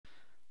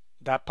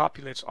that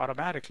populates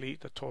automatically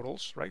the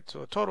totals, right? So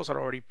the totals are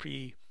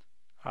already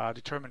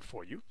determined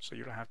for you, so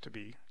you don't have to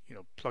be,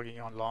 plugging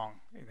on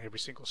long in every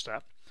single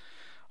step.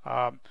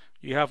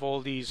 You have all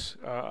these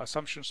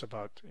assumptions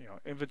about,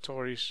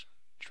 inventories,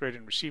 trade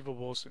and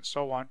receivables, and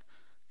so on.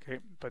 Okay,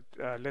 but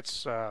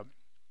let's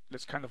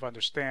kind of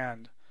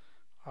understand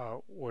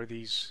where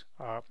these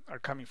are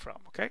coming from.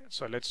 Okay,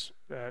 so let's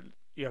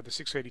you have the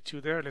 682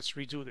 there. Let's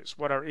redo this.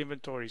 What are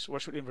inventories?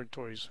 What should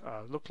inventories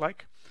look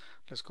like?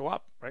 Let's go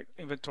up, right?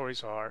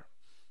 Inventories are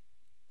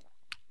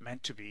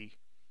meant to be,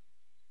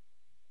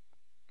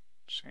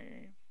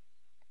 say,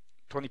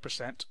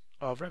 20%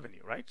 of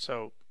revenue, right?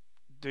 So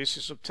this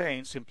is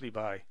obtained simply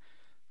by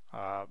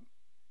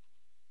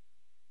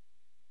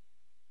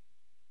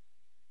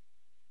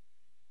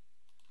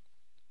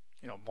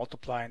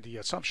multiplying the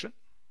assumption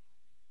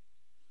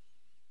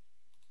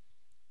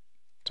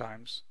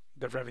times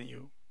the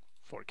revenue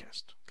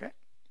forecast. Okay,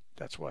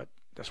 that's where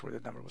the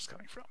number was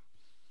coming from.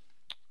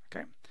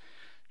 Okay,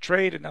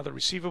 trade and other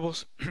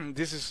receivables.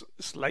 This is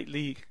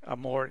slightly a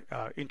more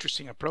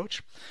interesting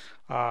approach.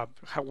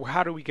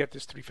 How do we get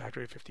this 3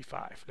 factorial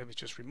 55? Let me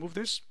just remove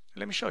this.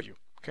 Let me show you.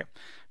 Okay,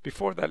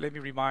 before that, let me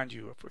remind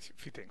you of a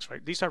few things,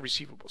 right? These are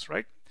receivables,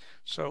 right?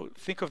 So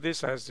think of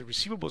this as the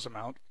receivables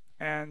amount.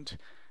 And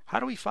how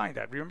do we find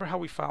that? Remember how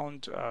we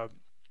found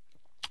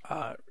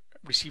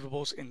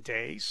receivables in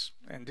days?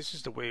 And this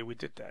is the way we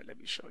did that. Let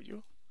me show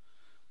you.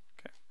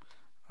 Okay,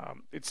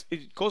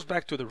 it goes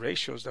back to the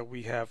ratios that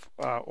we have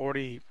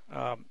already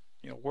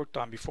worked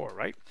on before,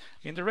 right?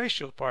 In the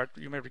ratio part,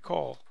 you may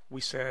recall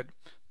we said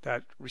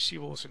that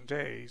receivables in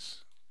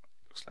days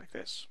looks like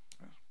this.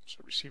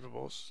 So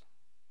receivables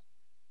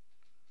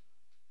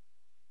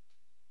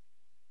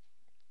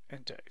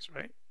in days,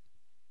 right?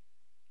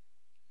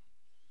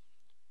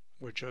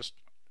 We're just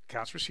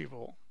accounts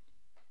receivable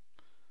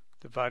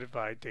divided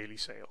by daily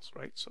sales,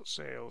 right? So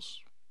sales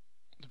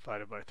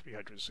divided by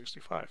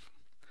 365.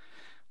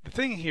 The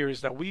thing here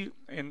is that we,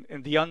 in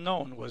the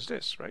unknown was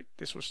this, right?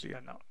 This was the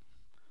unknown.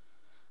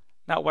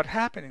 Now what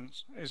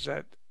happens is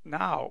that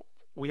now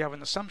we have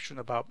an assumption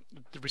about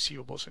the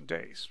receivables in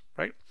days,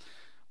 right?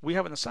 We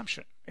have an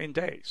assumption in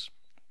days.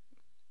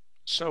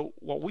 So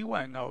what we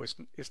want to know is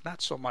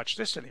not so much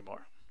this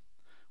anymore.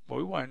 What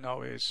we want to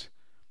know is,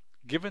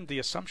 given the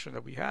assumption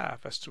that we have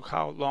as to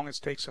how long it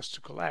takes us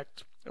to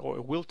collect, or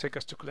it will take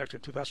us to collect in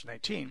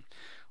 2019,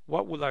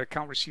 what will our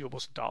account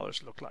receivables in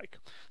dollars look like?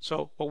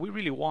 So what we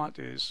really want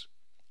is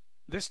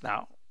this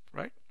now,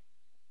 right?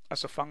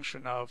 As a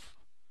function of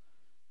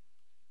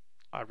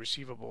our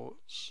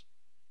receivables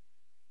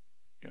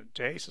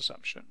days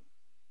assumption.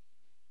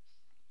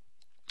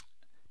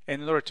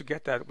 And in order to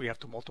get that, we have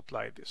to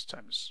multiply this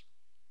times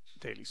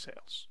daily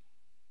sales.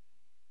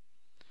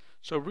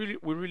 So we're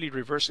really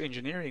reverse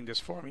engineering this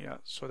formula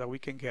so that we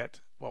can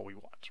get what we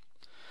want.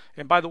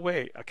 And by the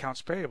way,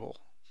 accounts payable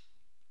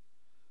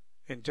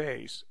in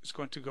days is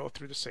going to go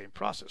through the same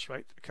process,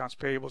 right? Accounts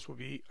payables will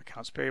be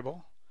accounts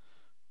payable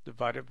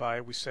divided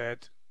by, we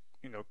said,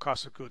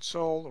 cost of goods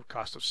sold or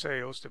cost of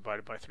sales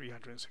divided by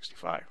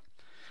 365.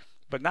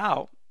 But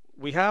now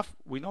we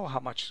know how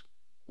much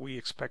we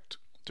expect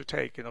to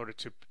take in order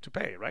to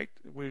pay, right?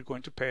 We're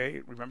going to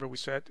pay, remember we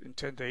said, in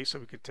 10 days, so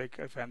we could take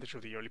advantage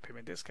of the early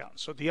payment discount.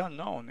 So the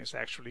unknown is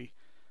actually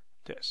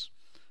this.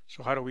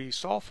 So how do we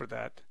solve for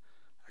that?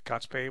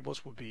 Accounts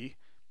payables will be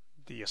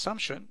the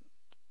assumption,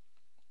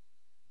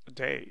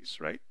 days,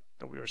 right,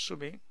 that we're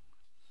assuming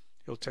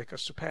it'll take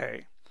us to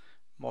pay,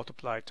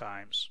 multiply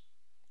times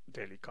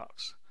daily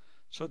COGS.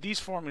 So these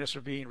formulas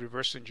are being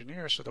reverse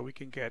engineered so that we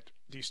can get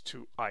these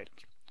two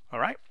items. All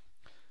right,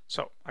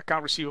 so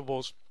account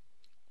receivables.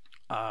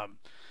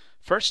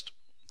 First,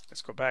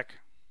 let's go back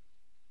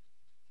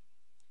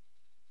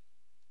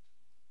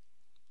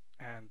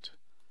and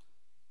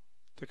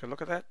take a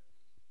look at that.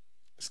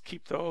 Let's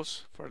keep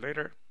those for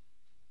later.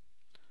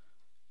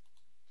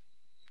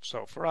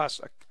 So for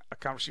us,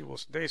 account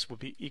receivables days will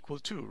be equal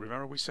to,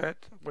 remember we said,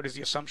 what is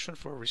the assumption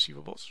for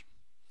receivables?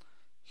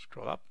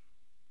 Scroll up.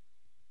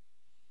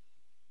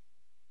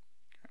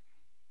 Okay.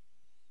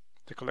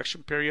 The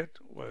collection period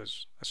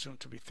was assumed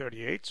to be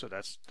 38, so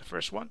that's the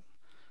first one.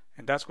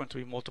 And that's going to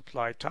be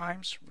multiplied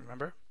times,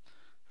 remember,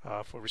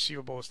 for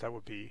receivables, that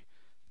would be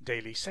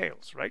daily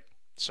sales, right?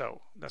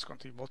 So that's going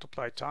to be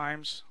multiplied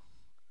times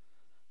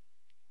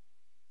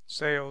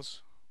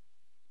sales.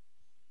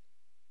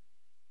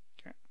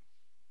 Okay.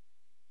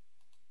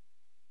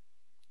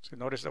 So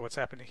notice that what's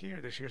happening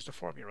here, here's the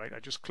formula, right? I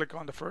just click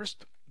on the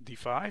first,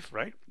 D5,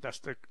 right? That's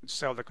the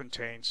cell that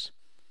contains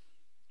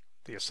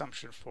the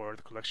assumption for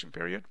the collection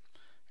period.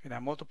 And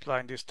I'm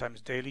multiplying this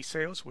times daily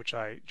sales, which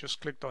I just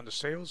clicked on the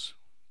sales,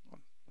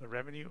 the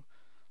revenue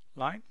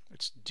line.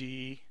 It's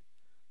D25,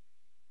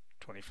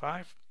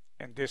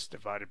 and this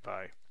divided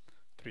by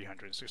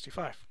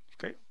 365.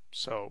 Okay,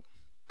 so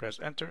press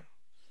enter,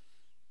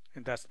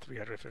 and that's the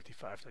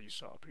 355 that you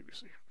saw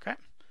previously. Okay,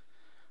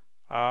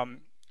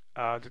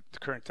 the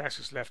current tax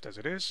is left as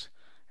it is,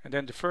 and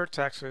then deferred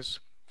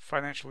taxes,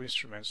 financial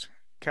instruments,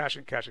 cash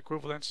and cash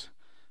equivalents.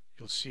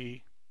 You'll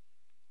see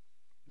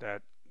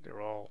that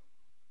they're all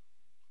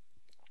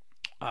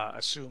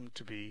assumed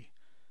to be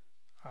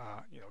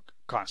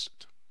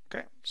constant.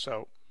 Okay,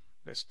 so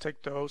let's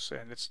take those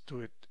and let's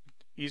do it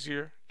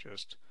easier.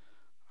 Just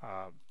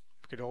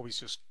we could always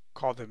just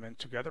call them in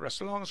together.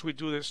 As long as we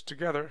do this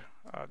together,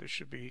 there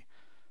should be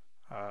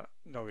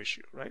no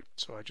issue, right?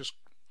 So I just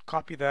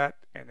copy that,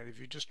 and then if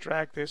you just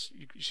drag this,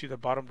 you see the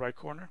bottom right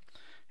corner.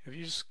 If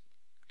you just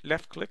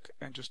left click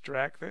and just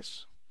drag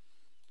this,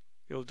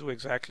 it'll do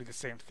exactly the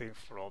same thing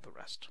for all the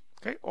rest.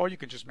 Okay, or you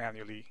can just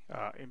manually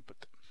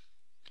input them.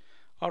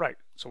 All right,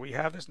 so we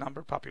have this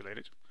number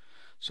populated.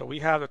 So we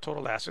have the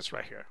total assets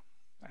right here,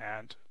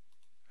 and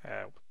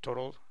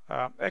total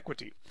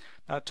equity.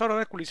 Now, total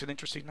equity is an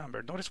interesting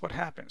number. Notice what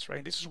happens,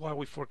 right? This is why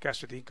we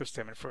forecasted the income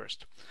statement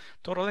first.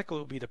 Total equity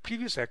will be the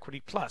previous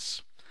equity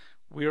plus.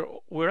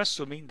 We're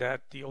assuming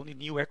that the only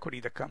new equity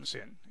that comes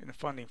in the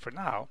funding for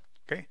now,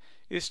 okay,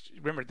 is,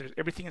 remember,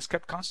 everything is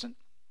kept constant.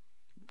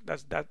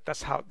 That's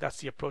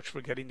the approach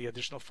for getting the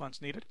additional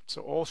funds needed.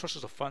 So all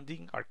sources of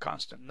funding are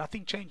constant.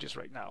 Nothing changes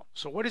right now.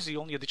 So what is the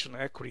only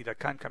additional equity that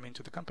can come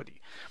into the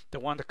company? The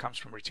one that comes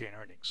from retained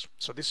earnings.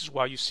 So this is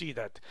why you see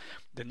that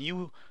the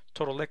new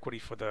total equity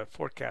for the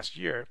forecast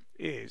year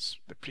is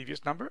the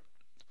previous number,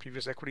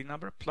 previous equity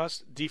number,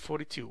 plus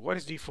D42. What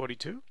is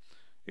D42?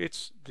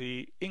 It's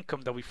the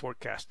income that we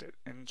forecasted.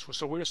 And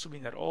so we're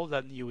assuming that all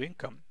that new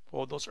income,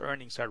 all those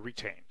earnings are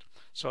retained.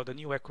 So the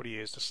new equity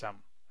is the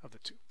sum of the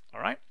two.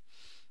 All right?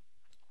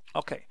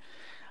 Okay,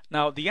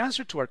 now the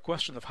answer to our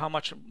question of how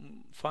much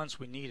funds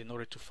we need in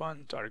order to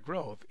fund our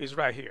growth is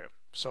right here.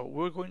 So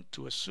we're going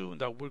to assume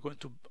that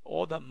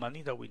all the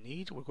money that we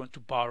need, we're going to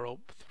borrow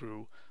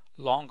through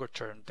longer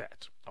term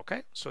debt.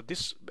 Okay, so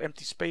this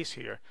empty space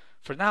here,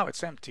 for now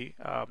it's empty,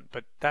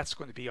 but that's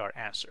going to be our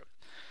answer.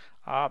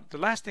 The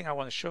last thing I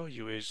want to show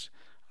you is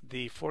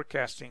the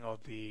forecasting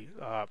of the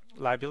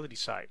liability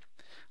side.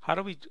 How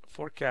do we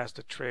forecast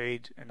the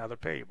trade and other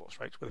payables,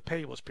 right? With the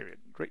payables period.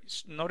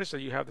 Great. Notice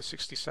that you have the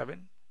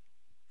 67,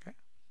 okay,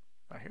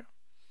 right here.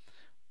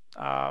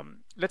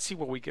 Let's see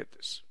where we get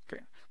this.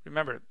 Okay.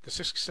 Remember, the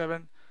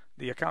 67,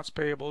 the accounts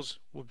payables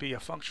will be a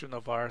function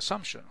of our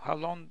assumption. How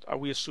long are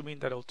we assuming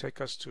that it'll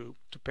take us to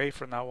pay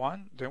from now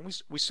on? Then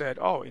we said,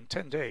 oh, in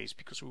 10 days,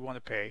 because we want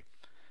to pay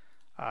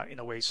in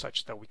a way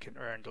such that we can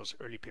earn those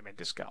early payment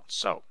discounts.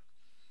 So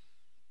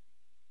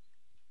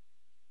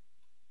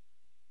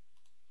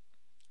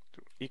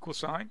equal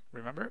sign,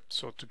 remember,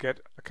 so to get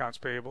accounts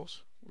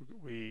payables,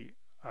 we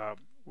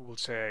will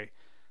say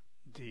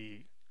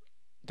the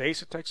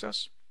days it takes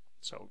us.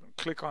 So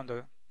click on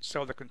the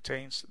cell that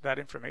contains that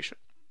information,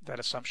 that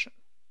assumption,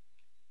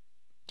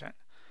 10,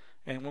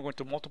 and we're going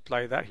to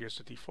multiply that. Here's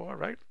the D4,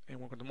 right? And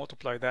we're going to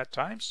multiply that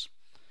times,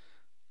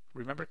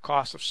 remember,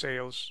 cost of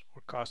sales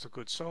or cost of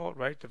goods sold,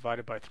 right,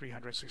 divided by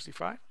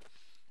 365.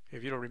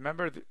 If you don't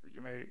remember, you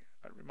may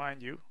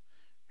remind you,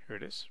 here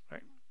it is,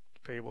 right?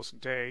 Payables in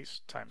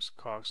days times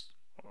cost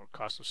or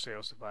cost of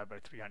sales divided by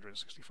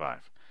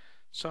 365.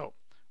 So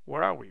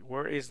where are we?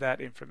 Where is that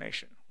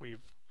information?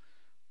 It's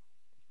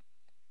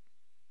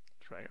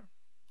right here.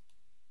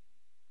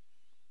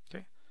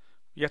 Okay.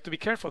 You have to be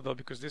careful though,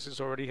 because this is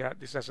already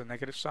this has a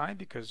negative sign,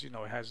 because it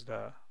has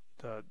the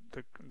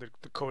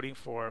coding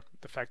for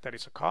the fact that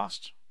it's a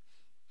cost,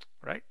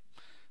 right?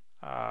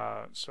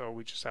 So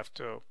we just have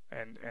to,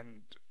 and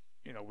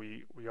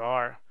we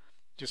are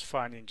just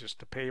finding just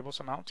the payables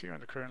amount here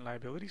and the current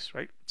liabilities,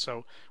 right?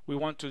 So we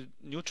want to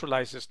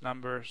neutralize this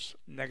number's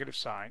negative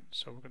sign,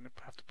 so we're going to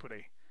have to put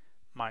a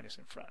minus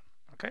in front.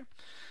 Okay,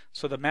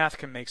 so the math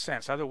can make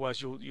sense.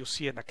 Otherwise, you'll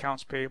see an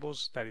accounts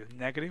payables that is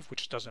negative,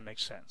 which doesn't make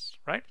sense,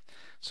 right?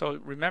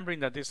 So remembering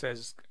that this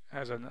has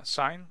a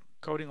sign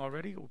coding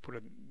already, we'll put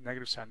a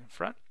negative sign in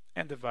front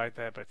and divide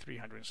that by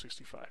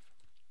 365.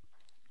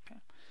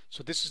 Okay,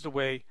 so this is the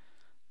way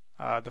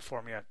the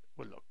formula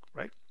would look,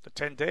 right? The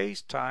 10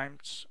 days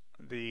times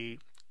the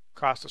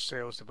cost of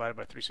sales divided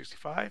by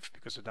 365,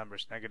 because the number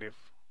is negative,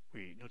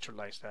 we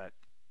neutralize that,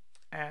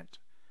 and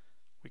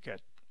we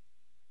get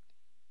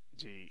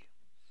the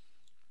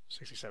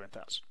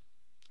 67,000.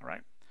 All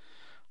right.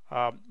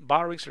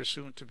 Borrowings are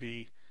assumed to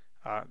be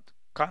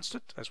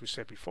constant, as we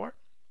said before,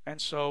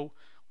 and so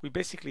we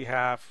basically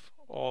have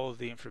all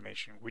the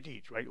information we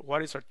need, right?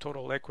 What is our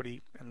total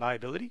equity and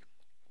liability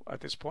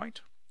at this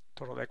point?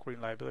 Total equity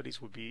and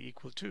liabilities would be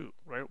equal to,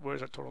 right?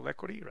 Where's our total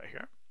equity? Right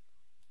here.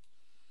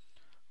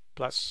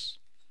 Plus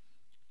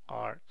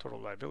our total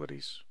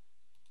liabilities.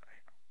 Right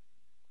here.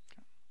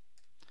 Okay.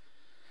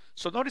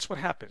 So notice what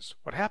happens.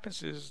 What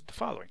happens is the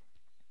following.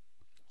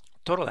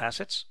 Total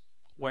assets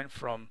went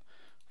from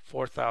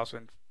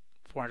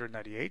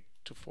 4,498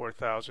 to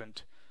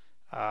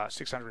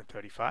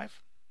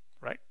 4,635,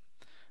 right?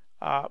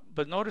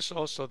 But notice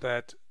also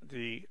that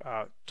the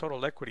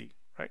total equity,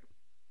 right,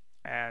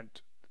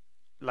 and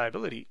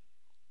liability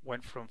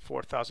went from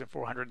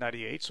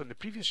 4,498. So in the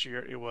previous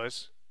year, it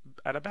was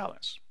at a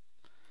balance.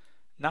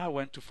 Now it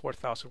went to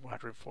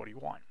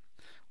 4,141.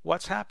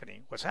 what's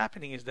happening? What's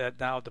happening is that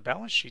now the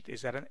balance sheet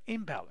is at an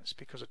imbalance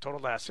because the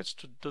total assets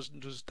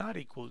does not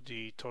equal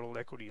the total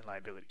equity and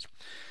liabilities.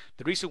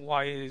 The reason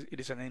why it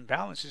is an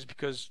imbalance is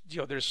because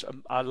there's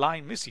a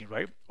line missing,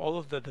 right? All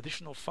of the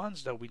additional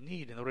funds that we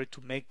need in order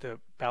to make the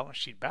balance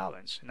sheet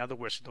balance, in other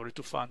words, in order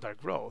to fund our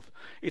growth,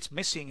 it's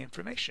missing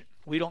information.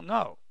 We don't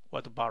know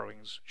what the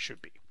borrowings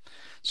should be.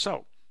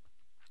 So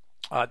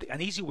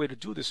an easy way to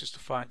do this is to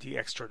find the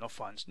external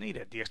funds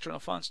needed. The external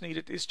funds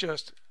needed is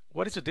just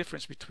what is the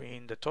difference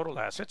between the total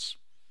assets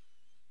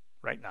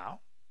right now,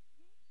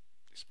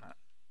 this amount,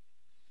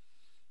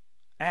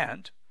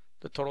 and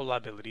the total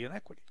liability and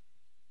equity.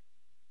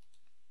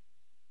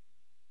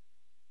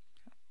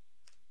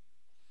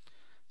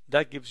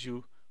 That gives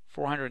you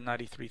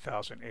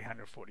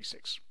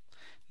 493,846.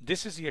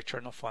 This is the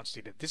external funds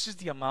needed. This is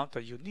the amount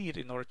that you need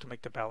in order to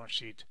make the balance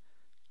sheet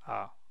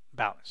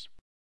balance.